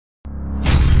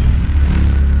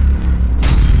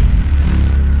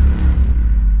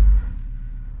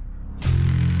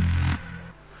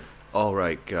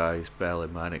Alright guys, Bell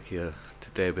and Manic here.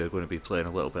 Today we're going to be playing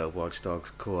a little bit of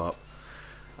Watchdogs co-op,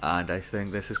 and I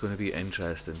think this is going to be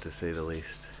interesting to say the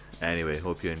least. Anyway,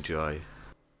 hope you enjoy.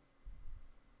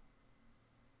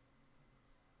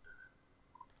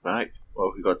 Right, what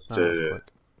have we got to do?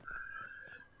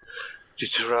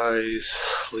 Deuterize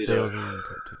leader. Steal the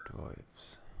encrypted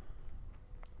dwarves.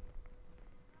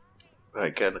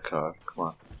 Right, get in the car, come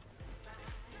on.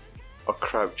 Or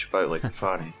crouch about like a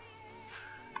fanny.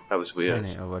 That was weird.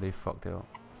 Ain't it already fucked it up?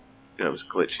 Yeah, it was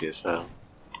glitchy as hell.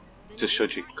 Just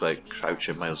showed you like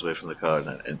crouching miles away from the car and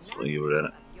then instantly you were in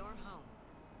it.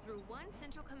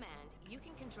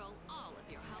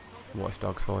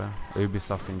 Watchdogs for you.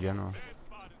 Ubisoft in general.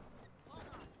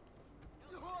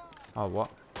 Oh,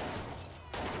 what?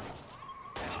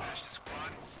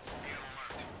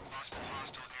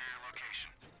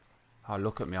 Oh,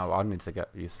 look at me. I need to get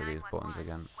used to these buttons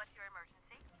again.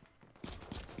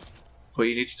 What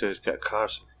you need to do is get a car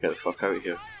so you can get the fuck out of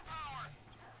here.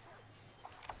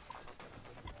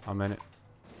 I'm in it.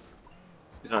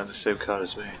 You're not in the same car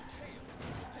as me.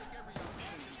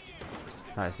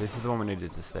 Nice, this is the one we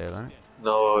needed to steal, isn't it?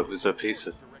 No, it was a piece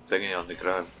of thingy on the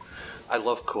ground. I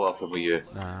love co-oping with you.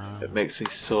 Nah. It makes me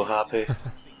so happy.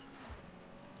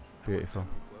 Beautiful.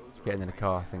 Getting in the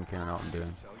car thinking I know what I'm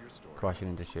doing. Crashing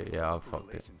into shit, yeah, I've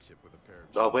fucked it.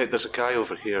 Oh wait, there's a guy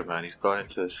over here, man. He's gone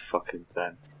into this fucking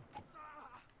thing.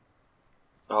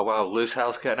 Oh wow, lose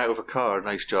health getting out of a car.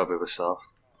 Nice job, Ubisoft.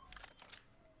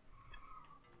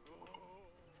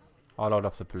 I'll load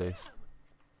off the police.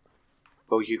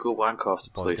 Oh, you go wank off the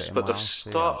police, but they've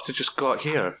stopped to just got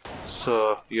here.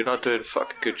 So you're not doing a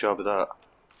fucking good job of that.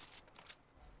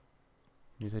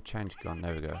 Use a change gun,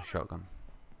 there we go, shotgun.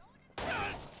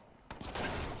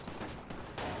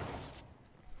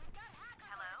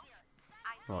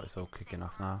 Right, it's all kicking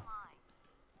off now.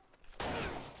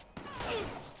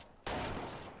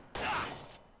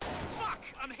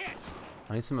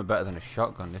 I need something better than a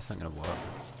shotgun, this ain't gonna work.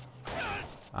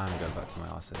 I'm gonna go back to my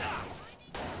arsenal.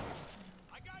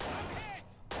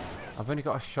 I've only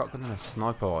got a shotgun and a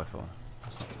sniper rifle.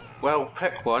 Well,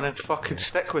 pick one and fucking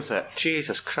stick with it.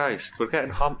 Jesus Christ, we're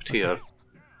getting humped here.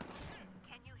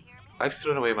 I've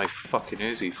thrown away my fucking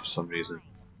Uzi for some reason.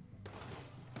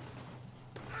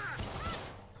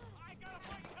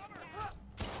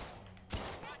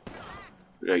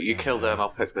 Right, you kill them,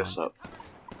 I'll pick this up.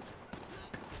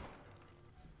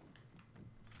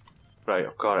 Right,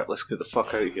 I've got it, let's get the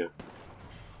fuck out of here.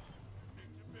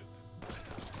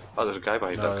 Oh, there's a guy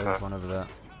behind that car. There's one over there.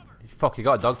 Fuck, you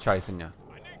got a dog chasing you.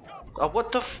 Oh,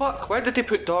 what the fuck? Why did they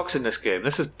put dogs in this game?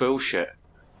 This is bullshit.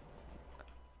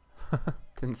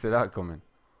 Didn't see that coming.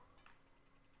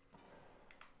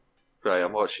 Right,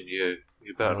 I'm watching you.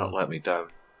 You better not let me down.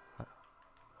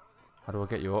 How do I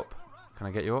get you up? Can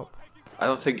I get you up? I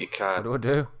don't think you can. What do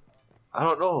I do? I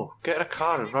don't know. Get in a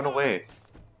car and run away.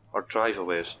 Or drive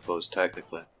away, I suppose,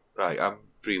 technically. Right, I'm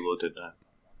reloading now.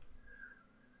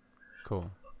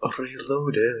 Cool.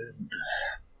 Reloading.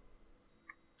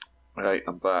 Right,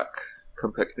 I'm back.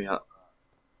 Come pick me up.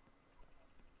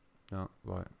 No,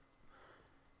 right.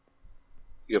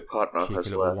 Your partner Cheeky has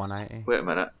little left. 180. Wait a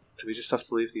minute. Do we just have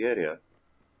to leave the area?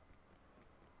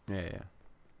 Yeah.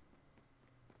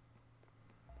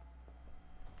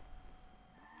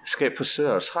 Escape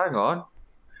pursuers. Hang on.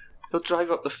 He'll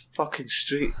drive up the fucking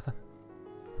street.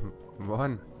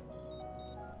 Run.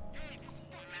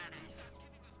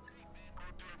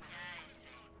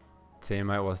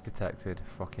 Teammate was detected.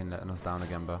 Fucking letting us down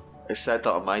again, bro. It said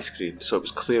that on my screen, so it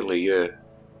was clearly you.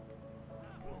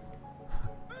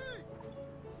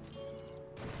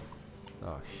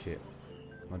 Oh shit.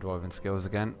 My driving skills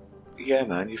again. Yeah,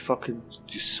 man, you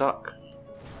suck.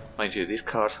 Mind you, these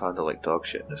cars handle like dog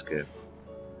shit in this game.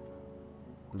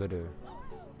 They do.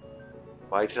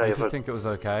 Why did I I used ever... to think it was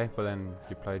okay, but then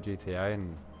you play GTA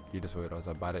and you just realise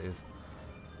how bad it is.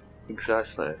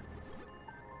 Exactly.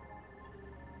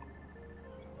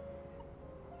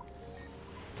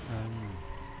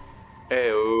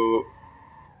 Ew.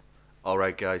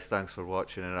 Alright guys, thanks for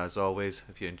watching, and as always,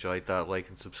 if you enjoyed that, like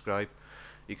and subscribe.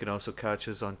 You can also catch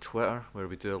us on Twitter, where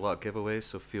we do a lot of giveaways,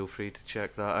 so feel free to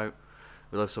check that out.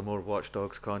 We'll have some more Watch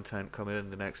Dogs content coming in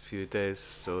the next few days,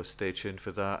 so stay tuned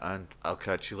for that, and I'll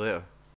catch you later.